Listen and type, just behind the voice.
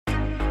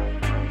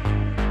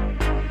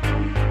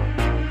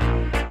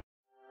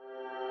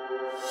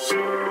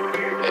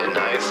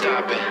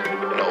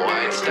stopping. No,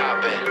 I ain't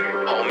stopping.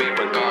 Hold me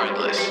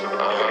regardless.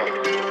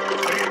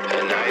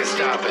 And I ain't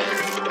stopping.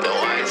 No,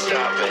 I ain't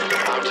stopping.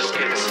 I'm just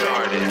getting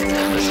started.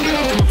 Let's go.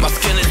 My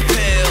skin is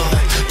pale,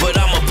 but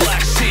I'm a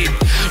black sheep.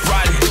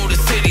 Riding through the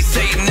city,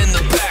 Satan in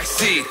the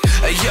backseat.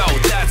 Hey yo,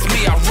 that's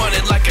me. I run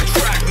it like a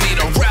track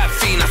meet, a rap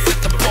fiend. I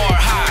set the bar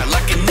high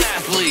like an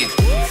athlete.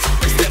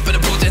 Step in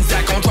the booth and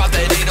Zach gon' drop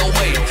that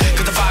 808.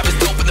 Cause the vibe is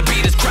dope and the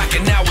beat is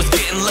cracking. Now it's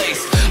getting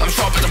laced. I'm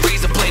sharp as a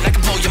razor blade. I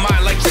can blow your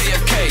mind like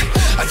JFK.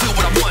 I do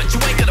what I want. You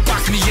ain't gonna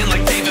box me in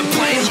like David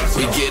Blaine.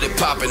 We get it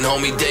poppin',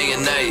 homie, day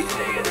and night.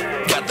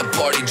 Got the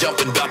party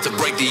jumping, about to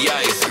break the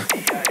ice.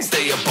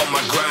 Stay up on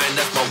my grind,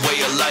 that's my way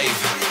of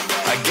life.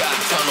 I got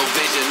tunnel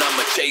vision,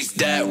 I'ma chase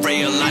that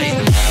ray of light.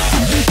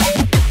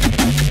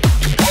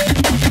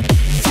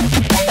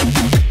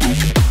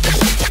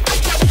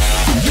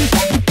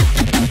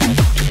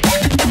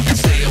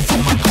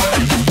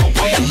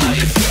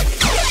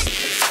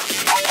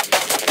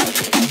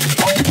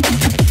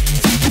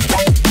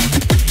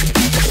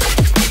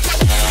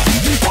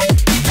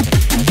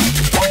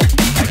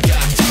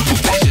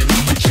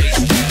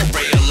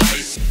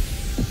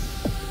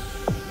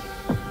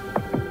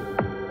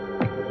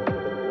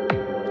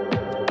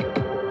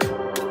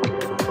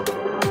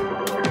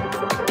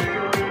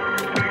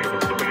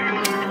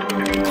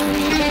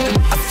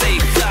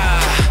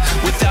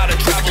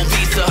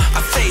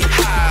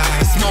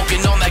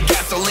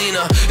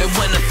 And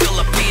when a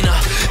Filipina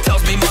tells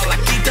me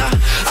Malakita,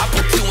 I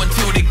put two and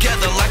two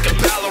together like a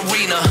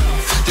ballerina.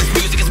 This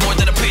music is more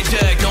than a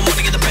paycheck, no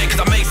money in the bank cause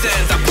I make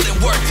sense. I put in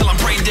work till I'm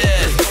brain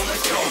dead.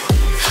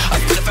 I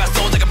spin a fast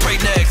soul like a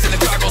breaknecks and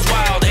the crowd goes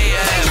wild.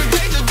 Mayhem.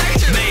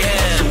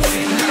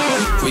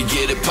 We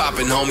get it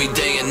poppin', homie,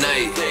 day and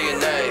night.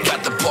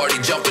 Got the party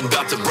jumping,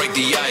 about to break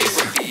the ice.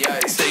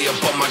 Stay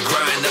up on my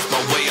grind, that's my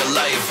way of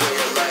life.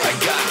 I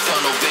got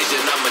tunnel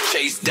vision, I'ma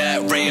chase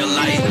that ray of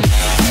light.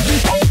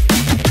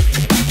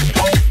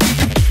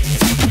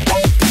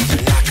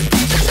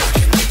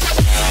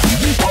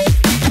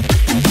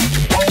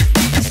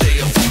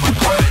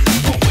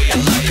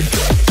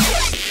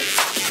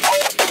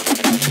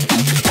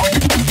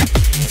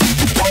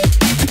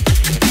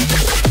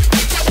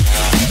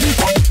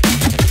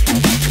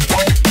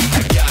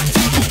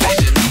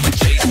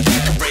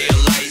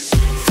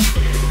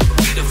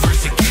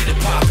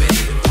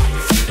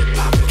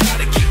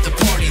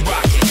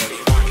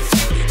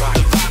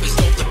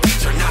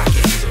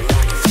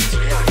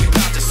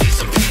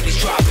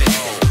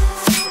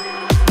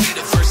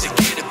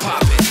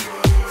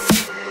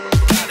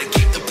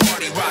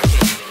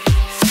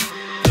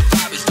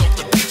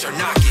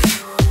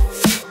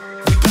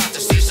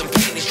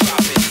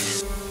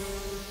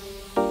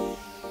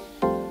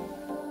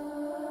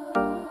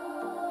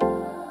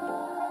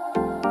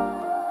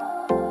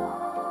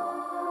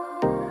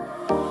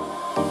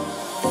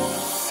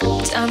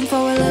 Time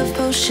for a love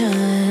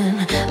potion,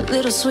 a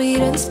little sweet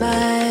and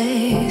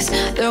spice.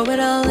 Throw it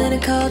all in a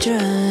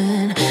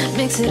cauldron,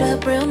 mix it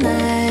up real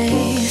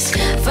nice.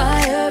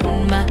 Fire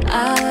in my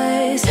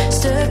eyes,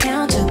 stir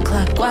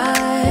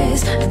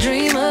counterclockwise. I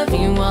dream of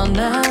you all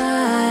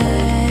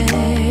night.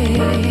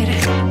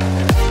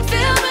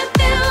 Feel with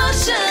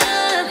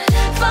emotion,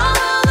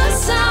 follow the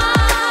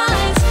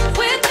signs.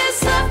 With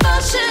this love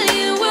potion,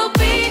 you will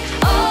be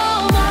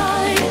all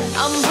mine.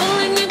 I'm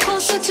pulling you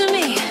closer to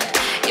me.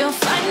 You're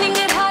finding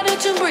it harder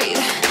to breathe.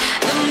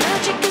 The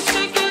magic is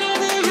taking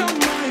over your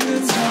mind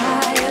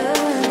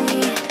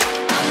entirely.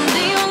 I'm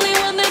the only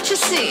one that you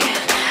see. I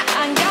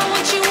got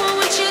what you want,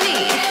 what you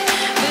need.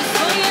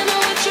 Before you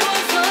know it, you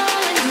are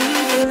falling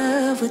deep in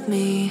love with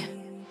me.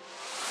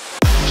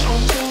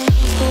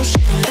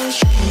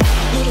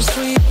 Little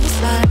sweet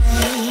spice.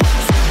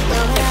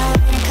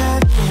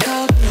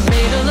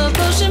 Made a love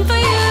potion for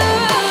you.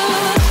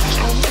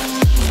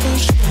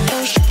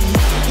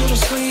 Little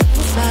sweet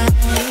spice.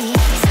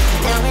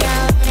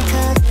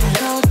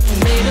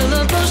 Made a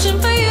love potion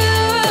for you.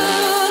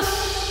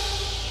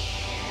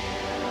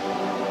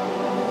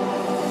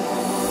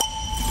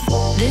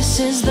 This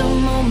is the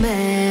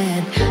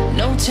moment,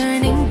 no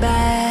turning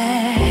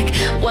back.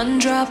 One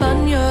drop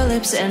on your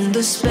lips and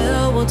the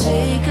spell will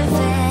take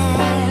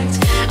effect.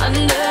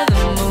 Under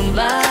the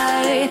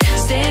moonlight,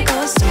 stay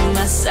close to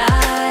my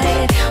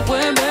side.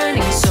 We're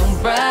burning so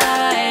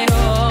bright.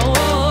 Oh,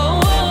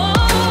 oh,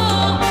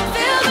 oh.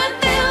 Feel the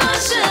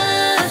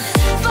emotion,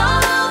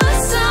 follow the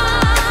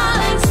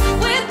signs.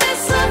 With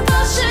this love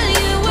potion,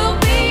 you will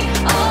be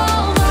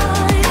all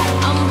mine.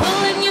 I'm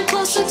pulling you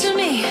closer to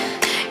me.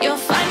 You're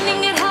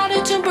finding it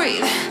harder to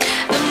breathe.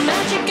 The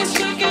magic is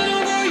taking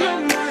over your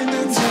mind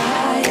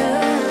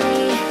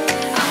entirely.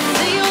 I'm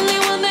the only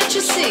one that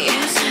you see. I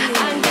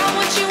got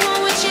what you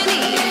want, what you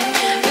need.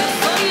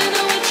 Before you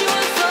know it, you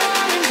are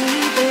falling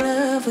deep in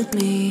love with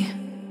me.